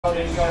He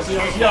goes,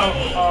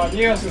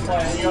 Neos is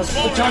playing. He goes,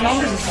 but John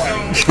Numbers is playing.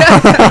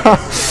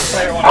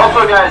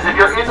 Also, guys, if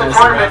you're in the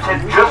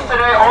tournament, just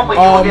today only,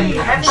 you will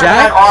get 10%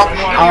 Jack, off.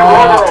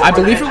 I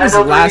believe it was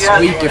last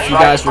week, if you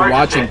guys were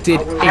watching,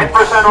 did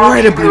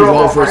incredibly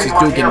well versus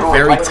Duke in a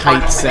very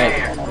tight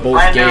set,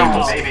 both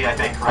games.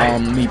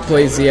 He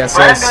plays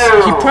ZSS.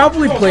 He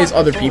probably plays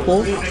other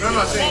people,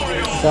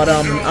 but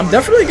I'm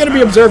definitely going to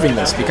be observing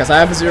this because I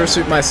have a Zero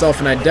Suit myself,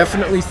 and I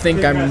definitely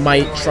think I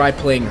might try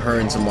playing her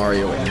into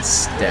Mario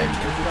instead.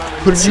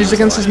 Who did you use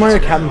against his Mario?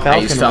 Captain Falcon,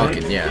 I used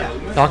Falcon, right?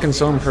 yeah. Falcon's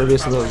so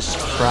impervious to those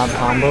grab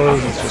combos,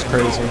 it's just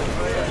crazy.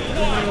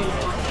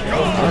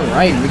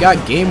 Alright, we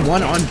got game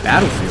 1 on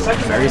Battlefield.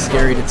 Very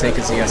scary to take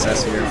a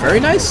ZSS here. Very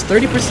nice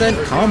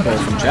 30% combo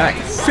from Jack.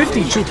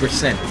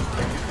 52%.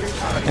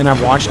 And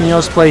I've watched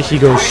Neos play, he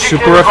goes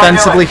super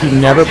offensively, he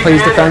never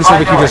plays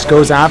defensively, he just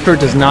goes after,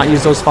 does not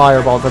use those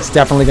fireballs. That's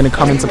definitely going to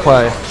come into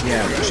play.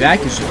 Yeah,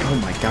 Jack is just, oh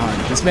my god.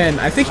 This man,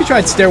 I think he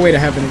tried Stairway to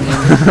Heaven.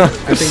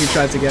 I think he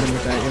tried to get him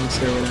with that young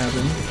Stairway to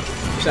Heaven.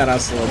 Shout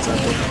out to Lord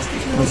Temple.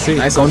 Let's see,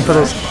 nice going for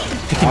those.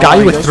 He got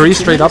you with 3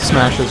 straight up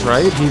smashes,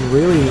 right? He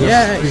really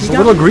is, he's a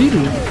little greedy. A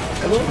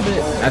little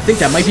bit. I think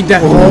that might be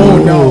death.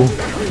 Oh no.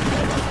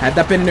 Had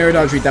that been an air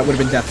dodge read, that would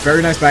have been death.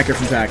 Very nice back air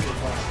from Jack.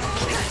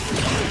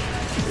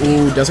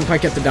 Ooh, doesn't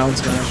quite get the down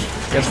smash.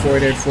 Gets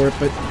forward air for it,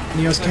 but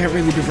Neos can't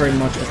really do very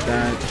much with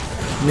that.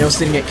 Neos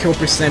didn't get kill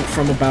percent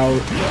from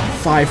about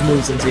 5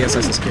 moves in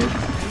ZSS's kit.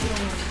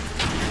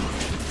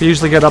 They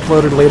usually get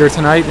uploaded later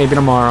tonight, maybe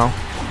tomorrow.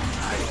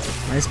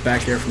 Nice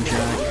back air from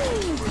Jack.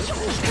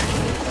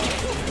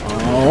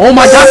 Oh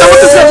my god, that was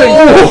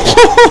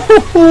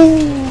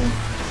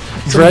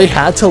disgusting! Dre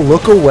had to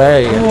look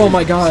away. Oh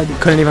my god.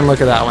 Couldn't even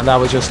look at that one. That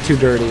was just too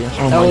dirty.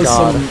 Oh my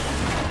god.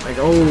 Like,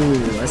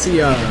 oh, I see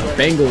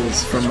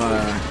Bengals from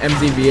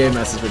MDVA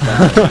messes with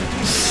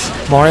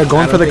that. Mario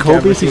going for the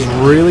Kobe. He's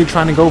really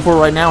trying to go for it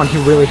right now, and he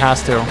really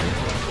has to.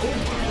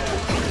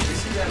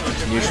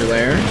 Neutral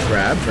air,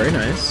 grab, very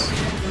nice.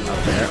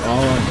 Up there.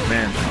 Oh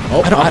man.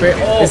 Oh, up air.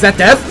 Oh. Is that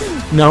death?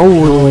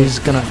 No, he's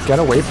gonna get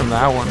away from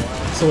that one.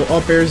 So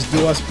up airs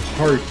do us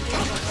part.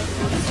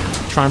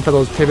 Trying for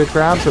those pivot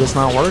grabs, but it's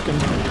not working.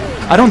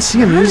 I don't see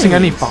him using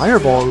any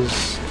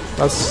fireballs.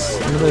 That's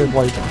really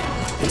like,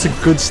 it's a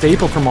good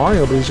staple for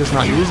Mario, but he's just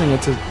not using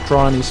it to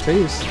draw any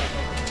space.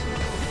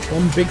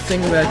 One big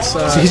thing that's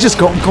so he's just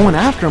going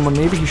after him, but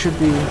maybe he should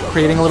be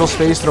creating a little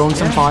space, throwing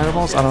some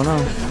fireballs. I don't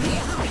know.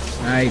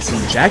 Nice,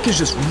 and Jack is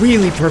just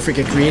really perfect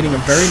at creating a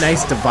very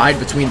nice divide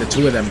between the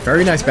two of them.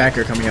 Very nice back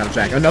air coming out of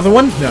Jack. Another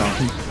one? No.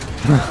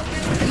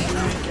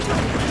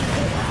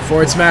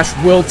 Forward smash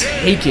will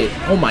take it.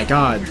 Oh my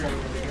god.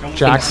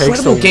 Jack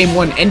takes the game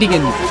 1, ending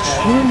in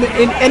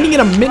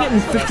a minute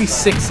and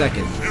 56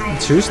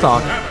 seconds. 2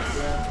 stock.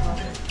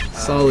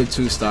 Solid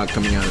 2 stock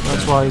coming out of that.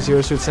 That's why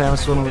Zero Suit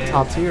Samus is one of the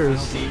top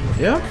tiers.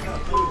 Yeah.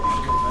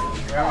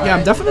 Yeah,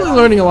 I'm definitely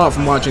learning a lot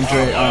from watching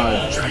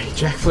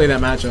Jack play that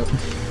matchup.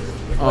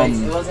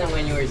 It wasn't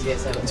when you were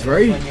ZSS. It's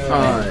very,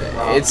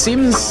 it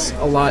seems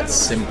a lot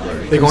simpler.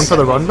 They going for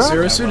the run back?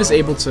 Zero Suit is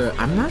able to,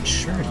 I'm not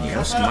sure,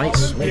 Neos might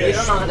switch. They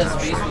don't know how to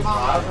space with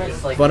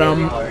progress, like, but,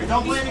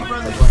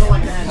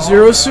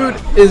 Zero Suit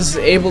is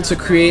able to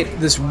create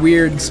this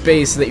weird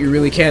space that you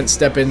really can't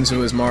step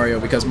into as Mario,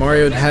 because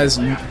Mario has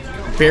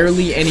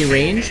barely any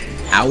range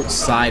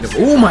outside of,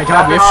 oh my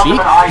god, we have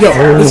Sheik?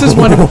 Yo, this is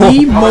one of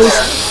the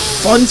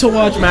most fun to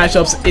watch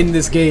matchups in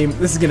this game.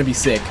 This is gonna be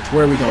sick.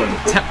 Where are we going?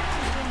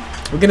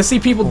 We're gonna see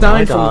people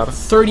dying from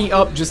 30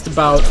 up just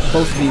about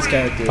both of these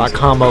characters. That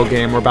combo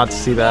game, we're about to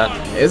see that.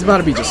 It's about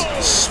to be just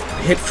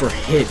hit for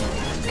hit.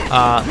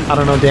 I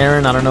don't know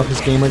Darren, I don't know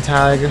his gamer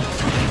tag.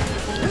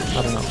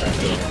 I don't know.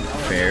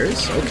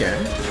 Fairs, okay.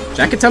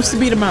 Jack attempts to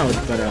beat him out,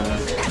 but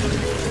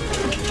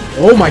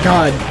oh my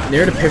god,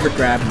 near the pivot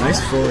grab, nice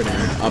forward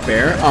air. Up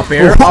air, up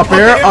air, up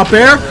air, up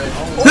air.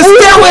 The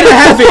Stairway to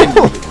Heaven!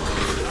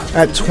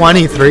 At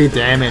 23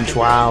 damage,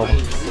 wow.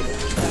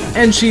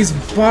 And she's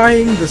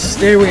buying the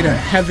Stairway to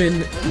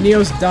Heaven.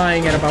 Neo's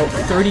dying at about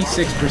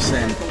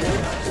 36%.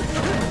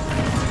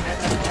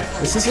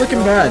 This is looking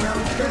bad.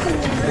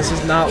 This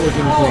is not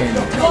looking clean.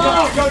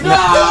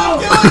 No.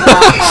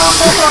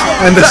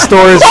 And the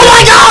store is... Oh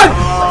my god!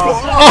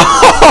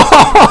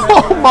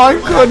 Oh my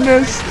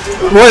goodness.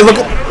 Boy, look.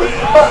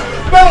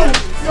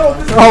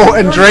 Oh,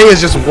 and Dre is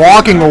just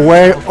walking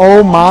away.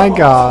 Oh my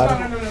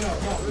god.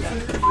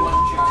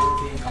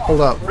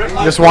 Hold up.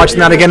 Just watching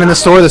that again in the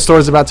store. The store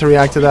is about to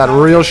react to that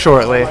real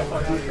shortly.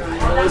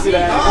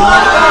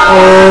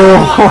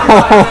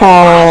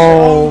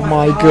 Oh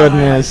my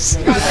goodness.